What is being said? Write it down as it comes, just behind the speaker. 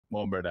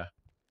on, brother.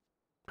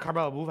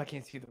 Carmelo, move. I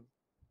can't see them.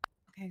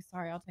 Okay,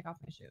 sorry. I'll take off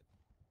my shoe.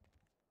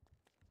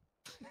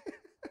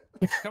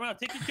 Come on,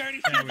 take your dirty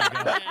There shoes we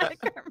go.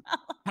 off.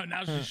 Oh,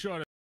 now she's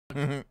short.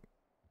 You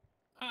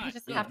Alright,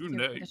 just good. have to do with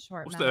that. the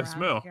short What's men that around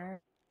smell?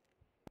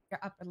 Your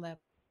upper lip.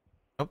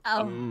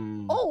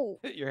 Oh. Oh.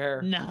 Your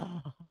hair.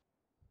 No.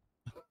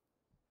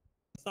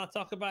 Let's not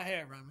talk about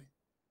hair, Ramee.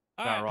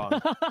 Not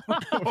Alright.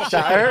 wrong.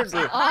 Shot hers. Oh,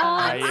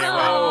 yeah,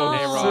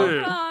 no. wrong.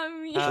 Shit.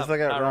 Mommy. Just look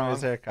at Not Ramee's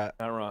wrong. haircut.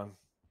 Not wrong.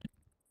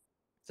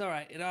 It's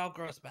alright. It all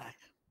grows back.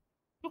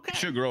 Okay.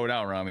 Should grow it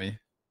out, Ramee.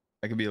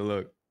 That could be a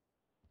look.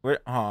 Where?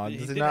 Oh, He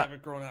does did it not? have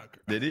it grown out.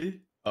 Did he?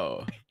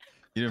 Oh,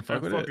 you didn't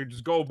fuck with it. Fucking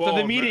just go So bald. the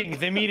man. meeting.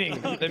 The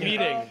meeting. The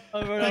meeting.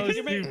 Oh, bro, that Thank was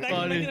you, too thanks for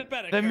funny. making it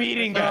better. The Kurt.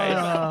 meeting, Thanks for guys.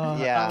 making it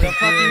better. Yeah. The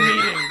fucking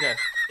meeting.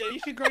 Yeah, you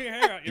should grow your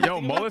hair out. You Yo,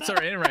 think about mullets that?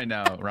 are in right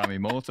now, Ramee.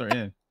 Mullets are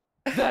in.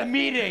 The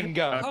meeting.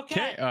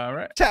 Okay. All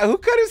right. Chat, who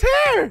cut his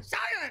hair?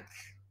 Silence.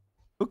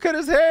 Who cut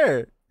his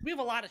hair? We have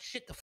a lot of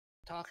shit to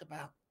talk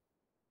about.